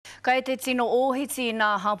Kai te tino ohiti nā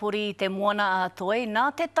hapori i te moana a toi, nā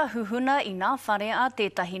te tahuhuna i nā whare a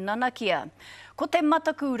tētahi nanakia. Ko te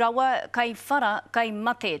mataku rawa kai whara, kai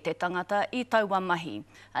mate te tangata i taua mahi.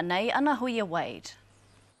 Anei ana Huia Wade.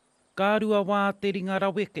 Ka rua wā te ringa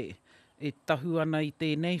raweke, e tahu ana i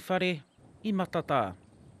tēnei whare, i matatā.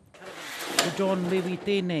 Ko John Lewy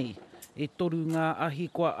tēnei, e toru ngā ahi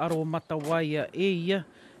kua aro matawaia e ia,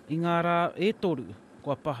 i ngā rā e toru,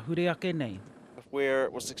 kua pahure ake nei. Where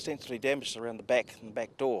it was extensively damaged around the back and the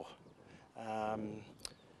back door.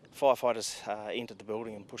 Firefighters entered the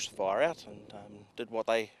building and pushed the fire out and did what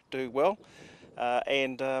they do well.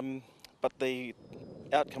 But the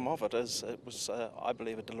outcome of it is it was, I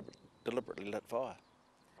believe, a deliberately lit fire.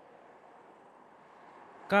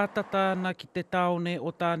 Ka tatana ki te taone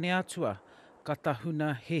o tāne atua, ka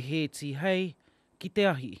tahuna he hēti hei ki te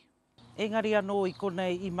ahi. Engari anō i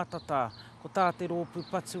konei i matatā, ko tā te rōpu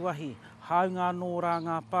patu ahi, haunga anō rā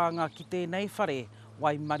ngā pānga ki tēnei whare,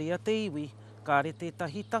 wai maria te iwi, ka re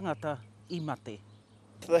tētahi tangata I mate.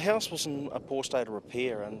 The house was in a poor state of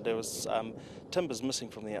repair and there was timbers missing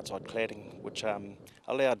from the outside cladding, which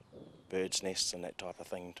allowed birds' nests and that type of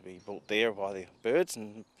thing to be built there by the birds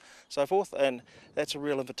and so forth, and that's a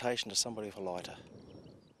real invitation to somebody with a lighter.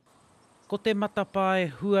 Ko te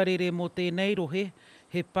matapae huarere mō tēnei rohe,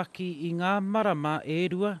 he paki I ngā marama e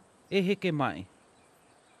rua e heke mai.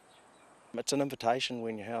 It's an invitation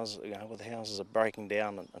when your house, when the houses are breaking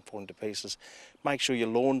down and falling to pieces. Make sure your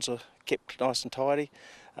lawns are kept nice and tidy.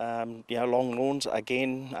 Long lawns,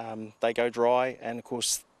 again, they go dry, and of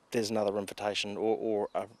course there's another invitation or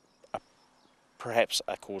perhaps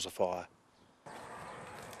a cause of fire.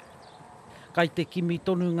 Kai te kimi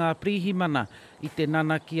tonu ngā prihimana I te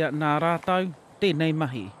nanakia nā rātau, tēnei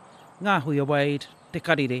mahi. Ngā Huia Wade, te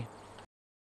karire.